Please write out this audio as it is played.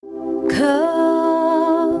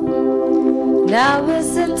Now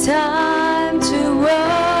is the time to worship.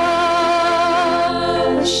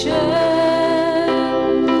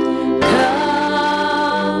 Come,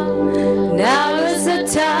 now is the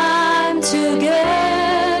time to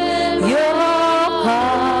give your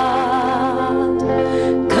heart.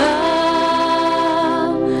 Come,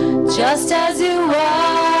 just as you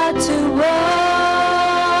are to worship.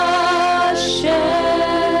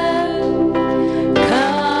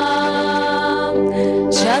 Come,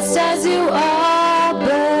 just as you are.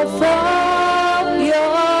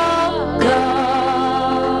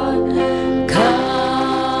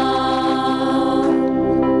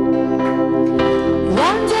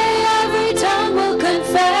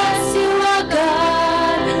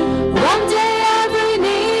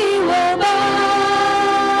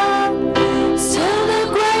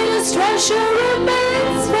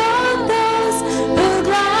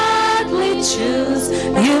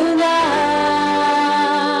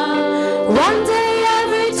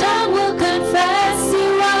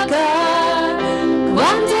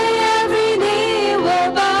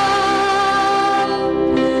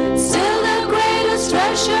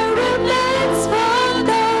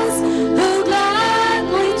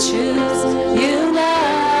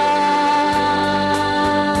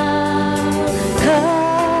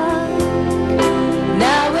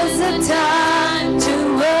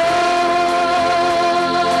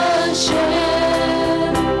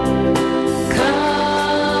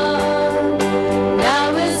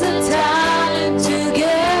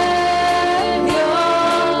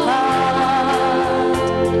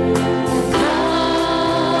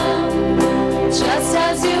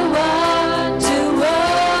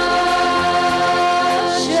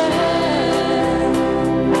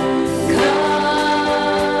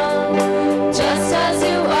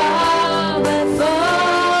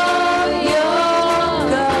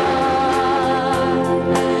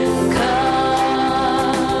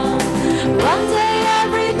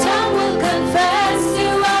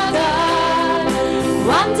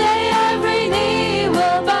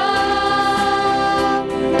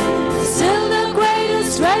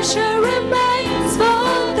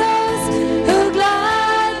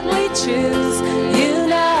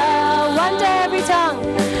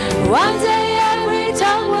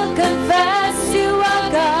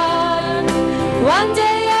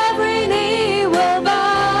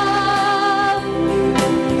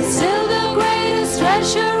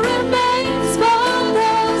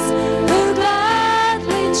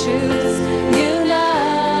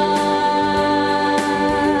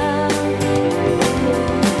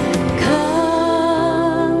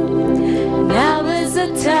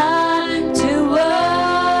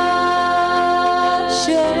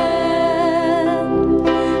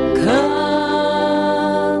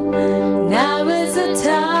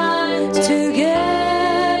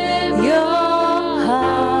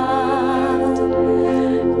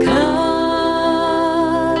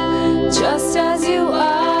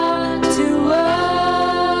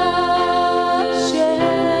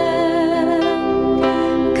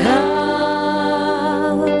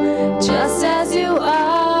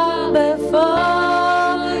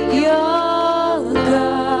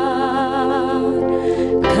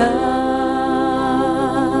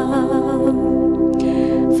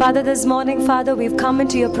 Father, this morning, Father, we've come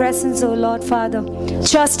into your presence, O Lord, Father,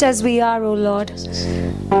 just as we are, O Lord.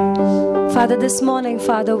 Father, this morning,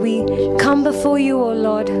 Father, we come before you, O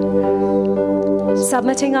Lord,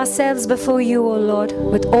 submitting ourselves before you, O Lord,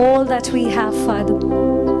 with all that we have, Father.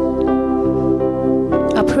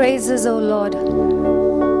 Our praises, O Lord,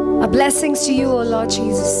 our blessings to you, O Lord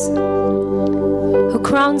Jesus, who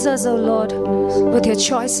crowns us, O Lord, with your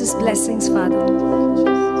choicest blessings, Father.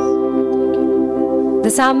 The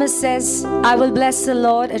psalmist says, I will bless the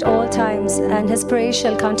Lord at all times, and his praise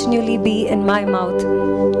shall continually be in my mouth.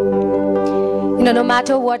 You know, no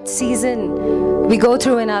matter what season we go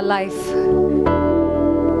through in our life,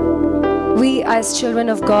 we as children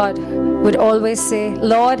of God would always say,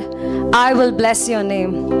 Lord, I will bless your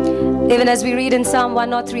name. Even as we read in Psalm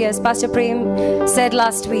 103, as Pastor Prem said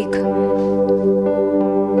last week,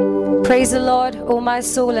 praise the Lord, O my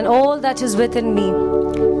soul, and all that is within me.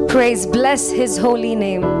 Praise, bless his holy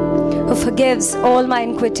name, who forgives all my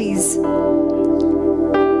iniquities,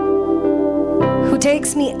 who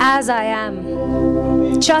takes me as I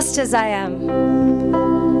am, just as I am.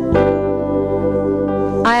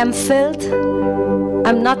 I am filth,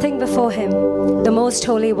 I'm nothing before him, the most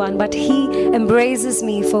holy one, but he embraces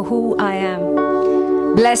me for who I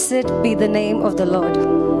am. Blessed be the name of the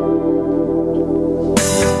Lord.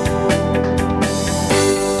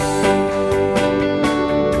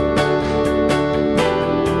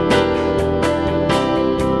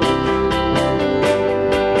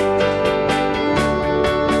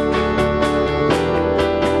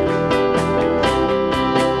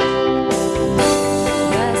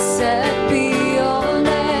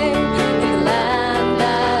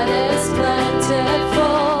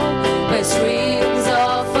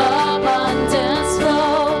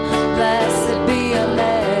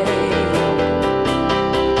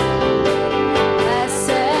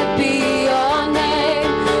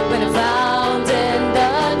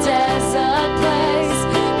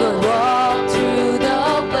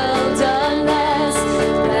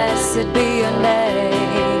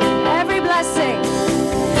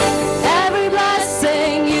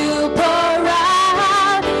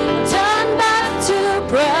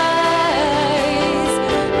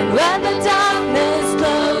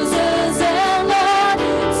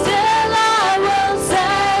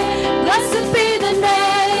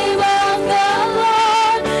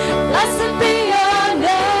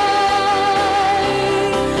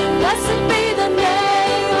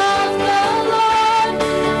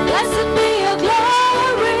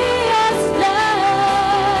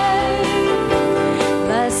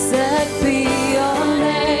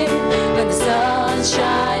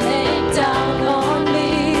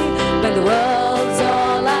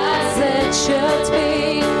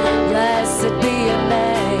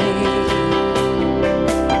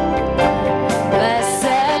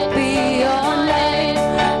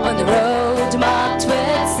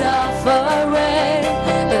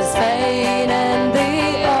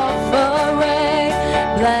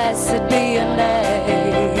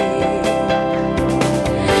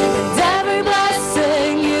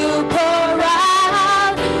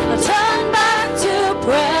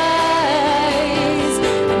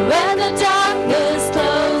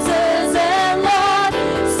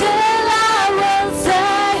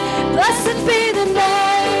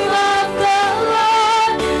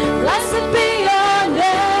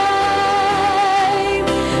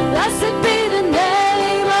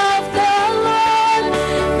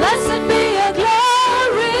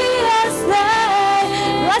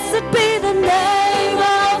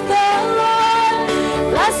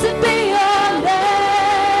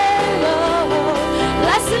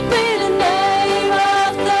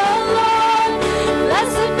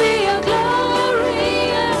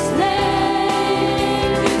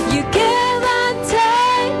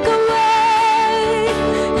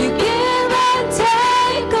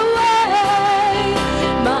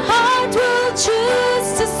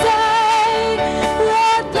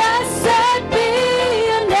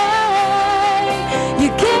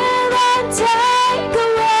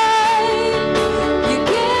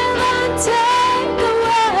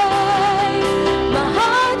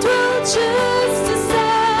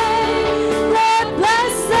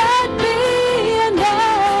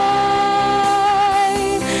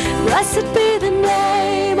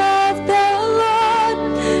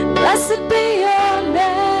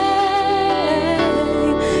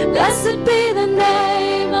 Blessed be the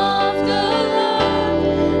name of the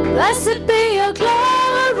Lord. Blessed be your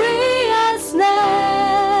glorious name.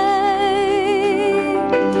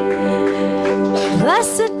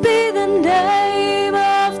 Blessed be the name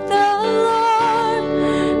of the Lord.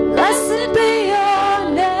 Blessed be your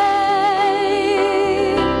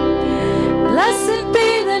name. Blessed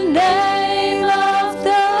be the name of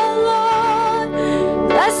the Lord.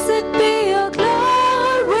 Blessed be your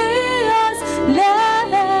glorious name.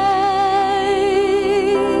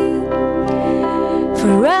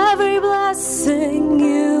 For every blessing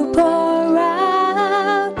you pour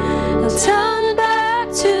out, I'll turn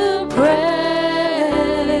back to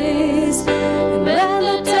praise. And when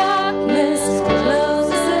the darkness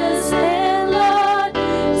closes in, Lord,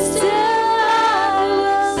 still I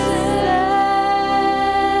will say,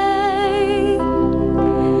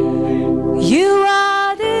 you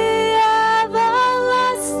are the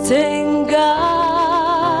everlasting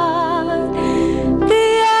God, the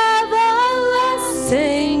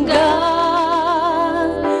everlasting God.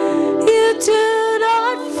 You do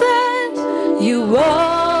not faint, you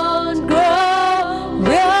won't grow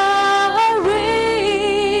weary.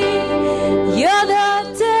 You're the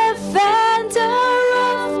defender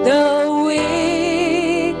of the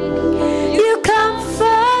weak. You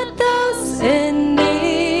comfort those in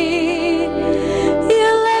need. You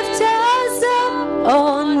lift us up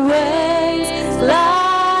on wings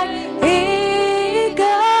like eagles.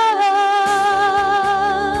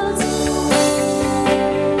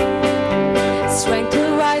 Strength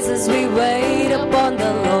will rise as we wait upon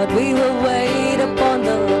the Lord. We will wait upon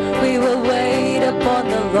the Lord. We will wait upon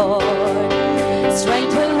the Lord.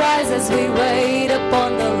 Strength will rise as we wait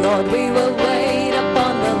upon the Lord. We will wait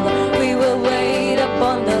upon the Lord. We will wait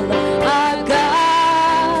upon the Lord. Our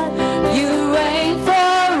God, you reign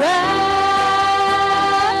forever.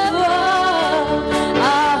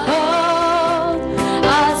 Our hope,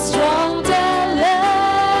 our strong deliverer.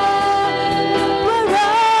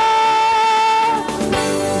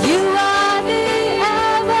 You are the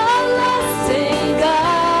everlasting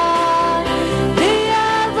God, the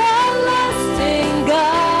everlasting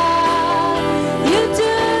God. You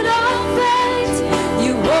do not faint,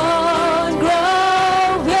 you won't grow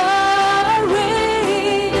weary.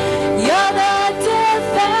 You're the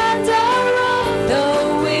defender of the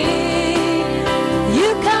weak. You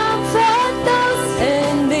comfort those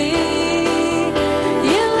in need.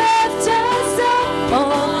 You lift us up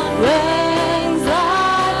on wings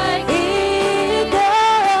like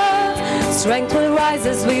eagles. Strength will rise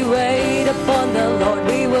as we wait upon the Lord.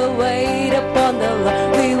 We will wait upon the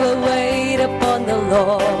Lord. We will wait upon the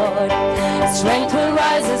Lord. Strength will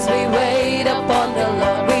rise as we wait upon the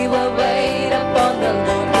Lord. We will wait upon the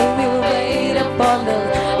Lord. We will wait upon the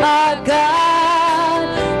Lord. Our God,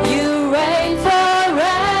 you reign forever.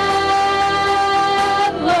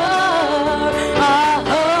 Our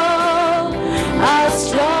hope, our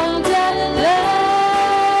strong deliverer.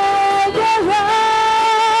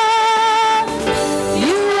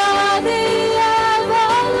 You are the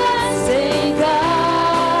everlasting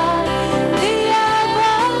God, the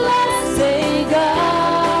everlasting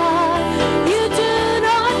God. You do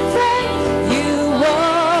not faint, you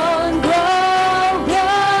won't grow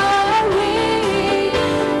weary.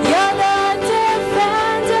 You're the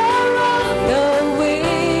defender of the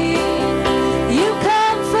weak. You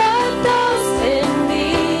comfort those in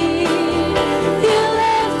need. You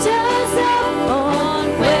lift us up on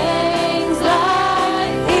wings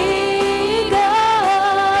like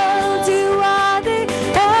eagles. You are the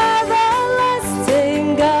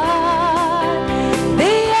everlasting God,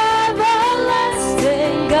 the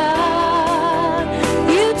everlasting God.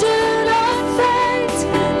 You do not faint,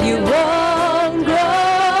 you won't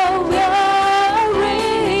grow weary.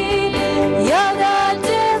 You're the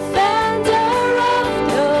defender of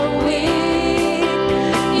the weak.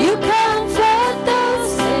 You comfort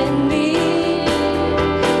those in need.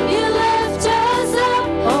 You lift us up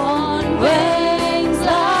on wings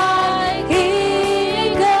like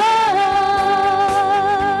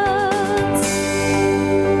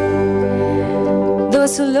eagles.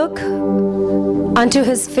 Those who look unto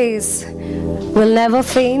his face will never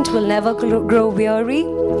faint, will never grow weary,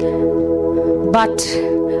 but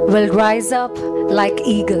will rise up like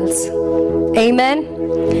eagles. Amen.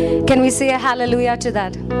 Can we say a hallelujah to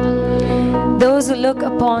that? Those who look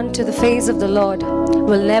upon to the face of the Lord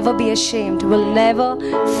will never be ashamed, will never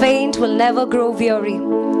faint, will never grow weary.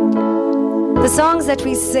 The songs that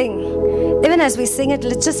we sing, even as we sing it,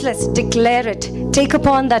 let's declare it. Take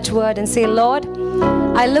upon that word and say, Lord,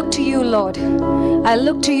 I look to you, Lord. I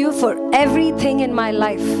look to you for everything in my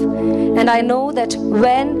life. And I know that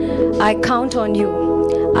when I count on you,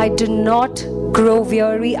 I do not grow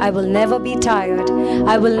weary. I will never be tired.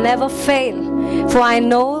 I will never fail. For I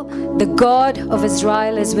know the God of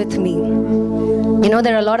Israel is with me. You know,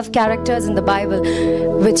 there are a lot of characters in the Bible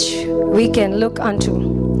which we can look unto.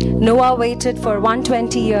 Noah waited for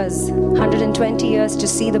 120 years to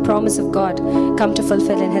see the promise of God come to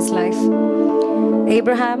fulfill in his life.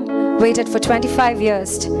 Abraham waited for 25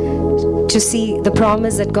 years to see the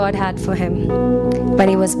promise that God had for him when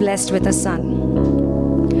he was blessed with a son.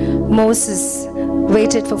 Moses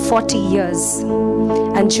waited for 40 years,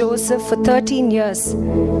 and Joseph for 13 years,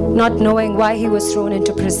 not knowing why he was thrown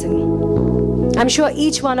into prison. I'm sure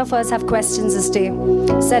each one of us have questions this day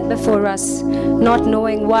set before us, not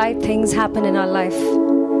knowing why things happen in our life.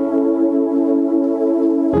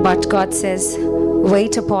 But God says,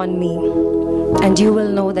 wait upon me, and you will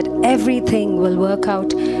know that everything will work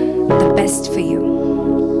out the best for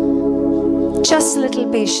you. Just a little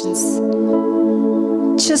patience.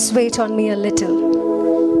 Just wait on me a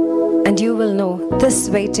little, and you will know this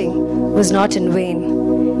waiting was not in vain.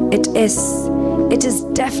 It is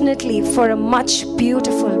definitely for a much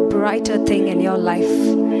beautiful, brighter thing in your life.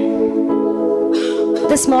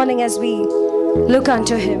 This morning as we look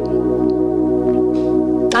unto Him,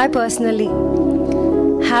 I personally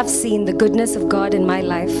have seen the goodness of God in my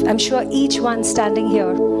life. I'm sure each one standing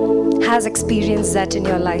here has experienced that in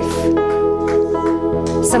your life.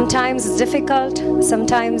 Sometimes it's difficult,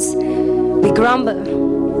 sometimes we grumble.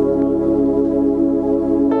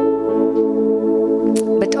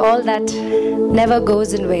 But all that never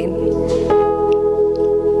goes in vain.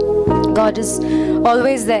 God is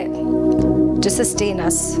always there to sustain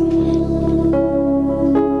us.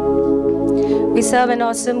 We serve an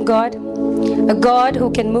awesome God, a God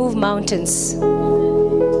who can move mountains.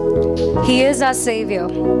 He is our Savior.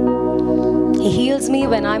 He heals me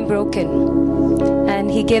when I'm broken, and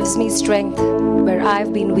He gives me strength where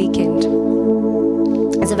I've been weakened.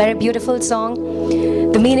 It's a very beautiful song,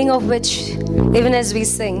 the meaning of which, even as we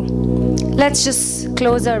sing, let's just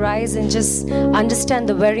close our eyes and just understand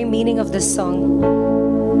the very meaning of this song.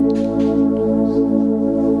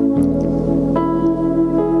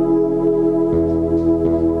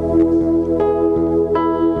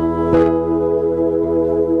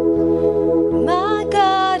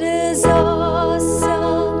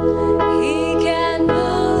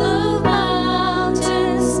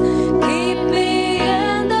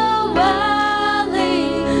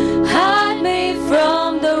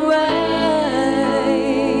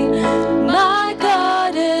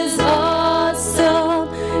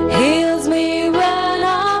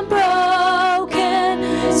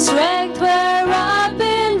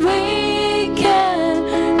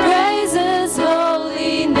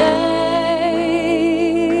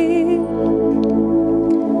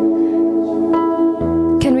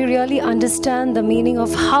 Understand the meaning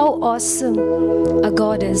of how awesome a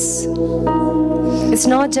God is. It's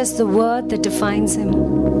not just the word that defines Him,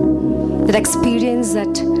 that experience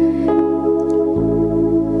that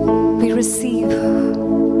we receive,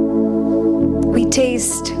 we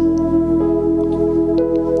taste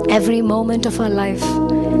every moment of our life.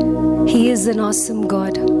 He is an awesome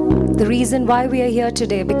God. The reason why we are here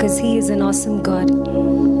today, because He is an awesome God.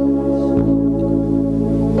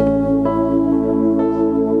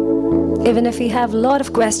 Even if we have a lot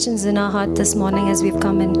of questions in our heart this morning as we've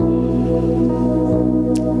come in,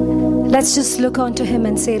 let's just look onto Him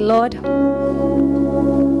and say, Lord,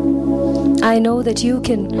 I know that You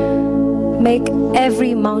can make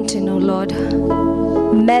every mountain, oh Lord,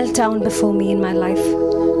 melt down before me in my life.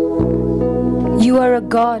 You are a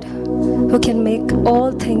God who can make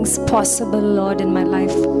all things possible, Lord, in my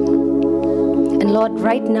life. And Lord,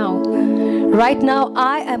 right now,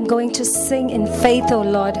 I am going to sing in faith, oh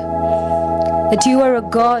Lord, that You are a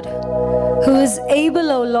God who is able,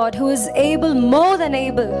 O Lord, who is able, more than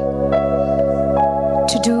able,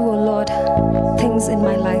 to do, O Lord, things in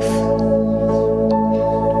my life.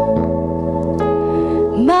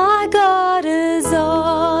 My God is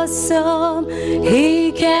awesome.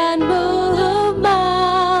 He can move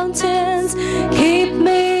mountains, keep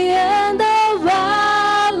me in the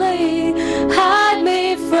valley, hide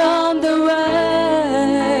me from the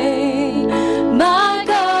rain. My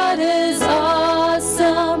God is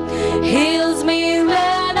awesome, heals me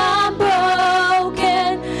when I'm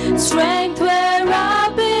broken, strength where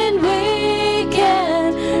I've been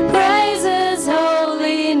weakened, praise His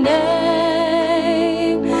holy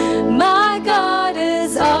name. My God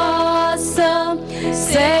is awesome,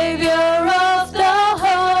 Savior of the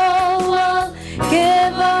whole world,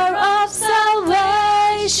 giver of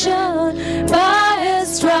salvation, by His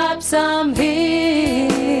stripes I'm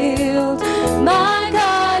healed. My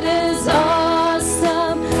God is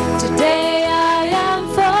awesome,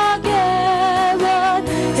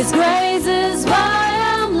 Praise is why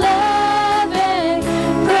I'm living.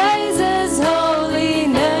 Praise His holy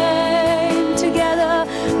name. Together,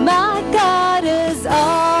 my God is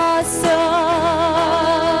awesome.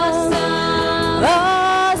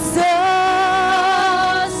 Awesome.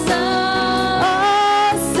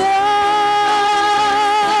 Awesome.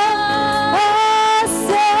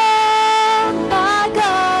 Awesome. My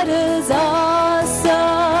God is awesome.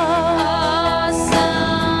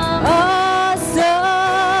 Awesome.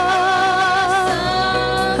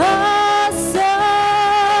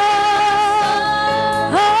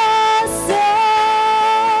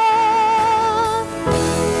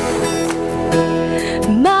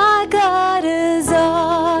 My God is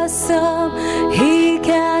awesome. He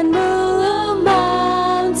can move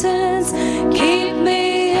mountains, keep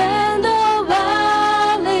me in the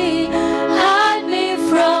valley, hide me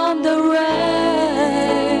from the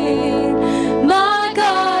rain. My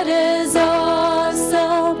God is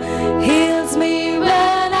awesome. Heals me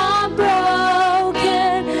when I'm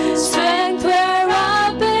broken, strength where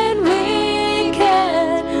I've been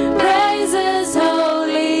weakened. Praise His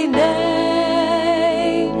holy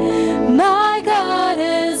name. My God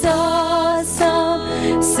is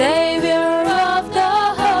awesome, Savior of the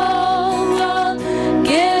whole world,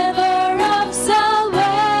 giver of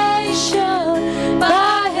salvation.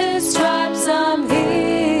 By His stripes I'm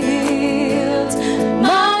healed.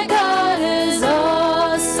 My God is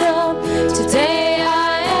awesome. Today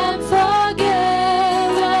I am forgiven.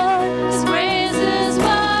 His praise is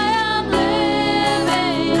why I'm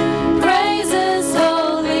living. Praise His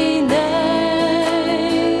holy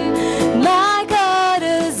name. My God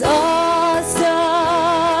is awesome.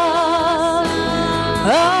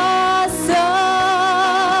 Awesome.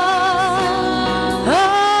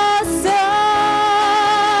 Awesome.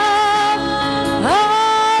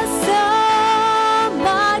 Awesome.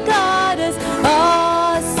 My God is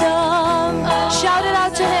awesome. Shout it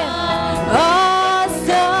out to Him. Awesome.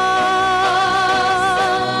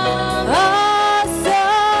 Awesome.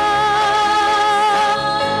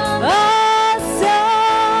 Awesome.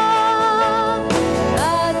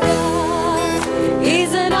 My God,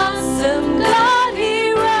 He's an awesome God.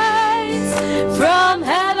 He reigns from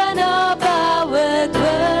heaven above with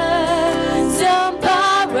wisdom,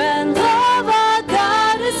 power, and love. Our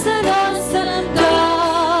God is an awesome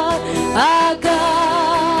God. Our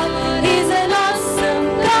God, He's an awesome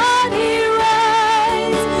God. He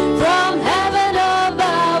reigns from heaven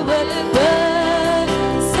above with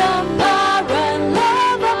wisdom, power, and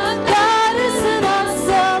love. Our God is an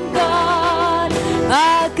awesome God.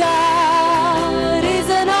 Our God is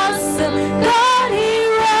an awesome God. He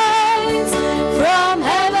reigns from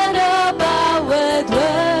heaven above with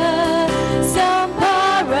wisdom,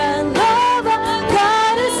 power, and love. Our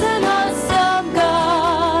God is an awesome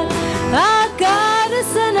God. Our God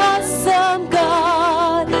is an awesome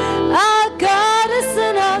God. Our God is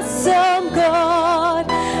an awesome God.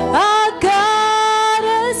 Our God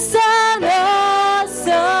is an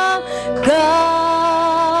awesome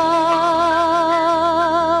God.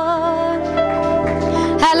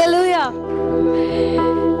 Hallelujah.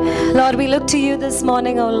 Lord, we look to you this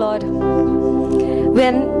morning, oh Lord.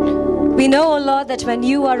 When we know, oh Lord, that when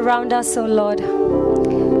you are around us, oh Lord,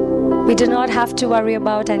 we do not have to worry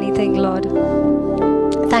about anything, Lord.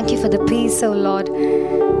 Thank you for the peace, oh Lord.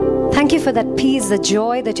 Thank you for that peace, the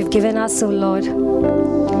joy that you've given us, oh Lord.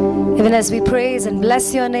 Even as we praise and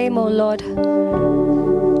bless your name, oh Lord.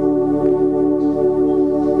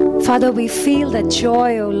 Father, we feel that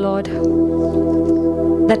joy, oh Lord.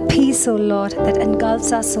 That peace, oh Lord, that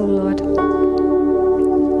engulfs us, oh Lord.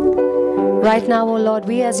 Right now, oh Lord,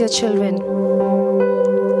 we as your children,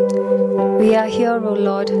 we are here, oh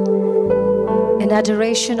Lord, in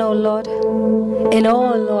adoration, oh Lord, in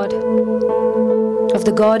awe, oh Lord, of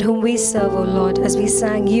the God whom we serve, O Lord, as we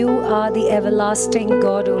sang, you are the everlasting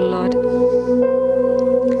God, O Lord.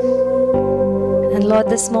 And Lord,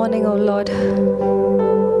 this morning, O Lord,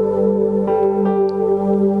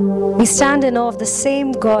 we stand in awe of the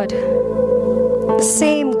same God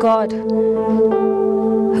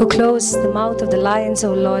who closed the mouth of the lions,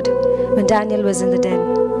 O Lord, when Daniel was in the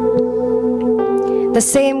den. The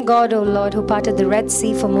same God, O Lord, who parted the Red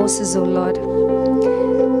Sea for Moses, O Lord.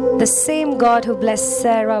 The same God who blessed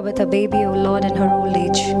Sarah with a baby, O Lord, in her old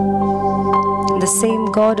age. And the same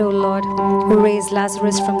God, O Lord, who raised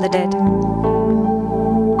Lazarus from the dead.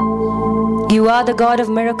 You are the God of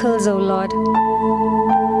miracles, O Lord.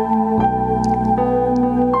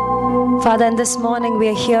 Father, and this morning we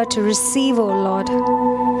are here to receive, O Lord.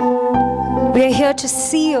 We are here to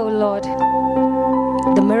see, O Lord,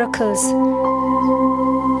 the miracles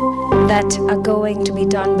that are going to be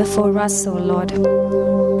done before us, O Lord.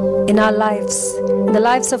 in our lives, in the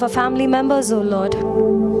lives of our family members, O Lord.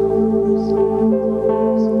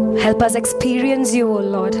 Help us experience you, O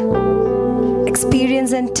Lord.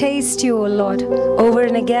 Experience and taste you, O Lord, over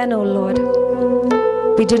and again, O Lord.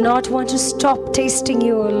 We do not want to stop tasting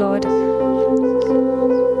you, O Lord.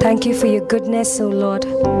 Thank you for your goodness, O Lord,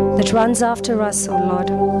 that runs after us, O Lord.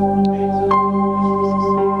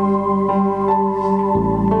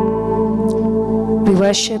 We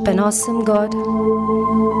worship an awesome God,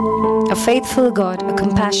 a faithful God, a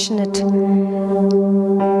compassionate, a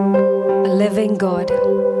living God.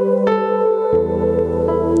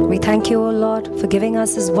 We thank you, O Lord, for giving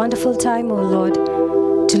us this wonderful time, O Lord,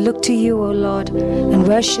 to look to you, O Lord, and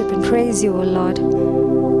worship and praise you, O Lord.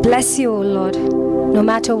 Bless you, O Lord, no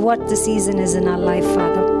matter what the season is in our life,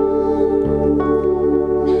 Father.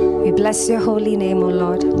 We bless your holy name, O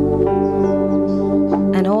Lord.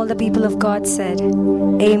 And all the people of God said,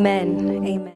 Amen. Amen.